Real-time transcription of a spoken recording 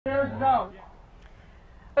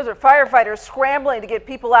Those are firefighters scrambling to get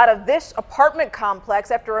people out of this apartment complex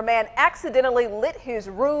after a man accidentally lit his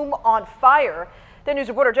room on fire. 10 News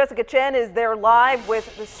reporter Jessica Chen is there live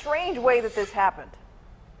with the strange way that this happened.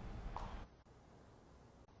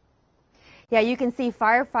 Yeah, you can see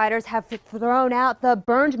firefighters have thrown out the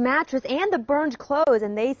burned mattress and the burned clothes,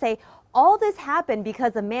 and they say all this happened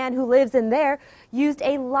because a man who lives in there used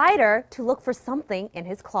a lighter to look for something in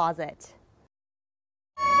his closet.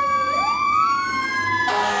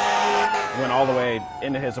 Went all the way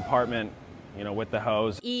into his apartment, with the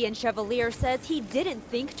hose. Ian Chevalier says he didn't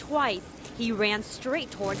think twice. He ran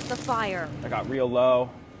straight towards the fire. I got real low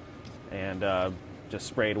and just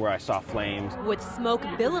sprayed where I saw flames. With smoke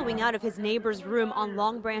billowing out of his neighbor's room on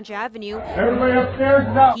Long Branch Avenue, Everybody upstairs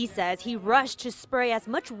now. He says he rushed to spray as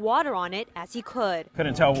much water on it as he could.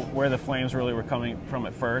 Couldn't tell where the flames really were coming from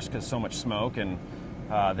at first because so much smoke, and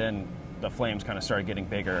then the flames kind of started getting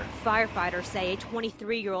bigger. Firefighters say a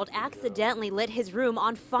 23-year-old accidentally lit his room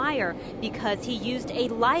on fire because he used a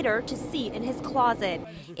lighter to see in his closet.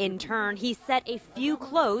 In turn, he set a few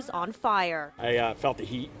clothes on fire. I felt the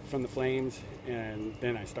heat from the flames, and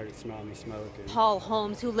then I started smelling the smoke. Paul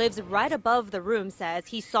Holmes, who lives right above the room, says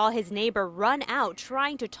he saw his neighbor run out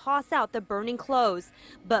trying to toss out the burning clothes.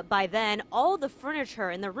 But by then, all the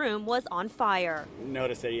furniture in the room was on fire.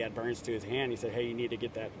 Noticed that he had burns to his hand. He said, "Hey, you need to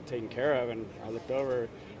get that taken care of." And I looked over.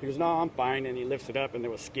 He goes, "No, I'm fine." And he lifts it up, and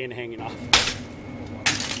there was skin hanging off.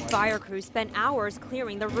 Fire crews spent hours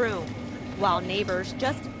clearing the room, while neighbors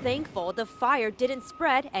just thankful the fire didn't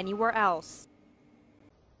spread anywhere else.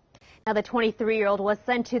 Now, the 23-year-old was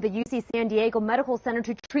sent to the UC San Diego Medical Center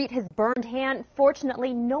to treat his burned hand.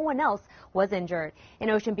 Fortunately, no one else was injured. In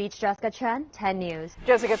Ocean Beach, Jessica Chen, 10 News.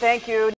 Jessica, thank you.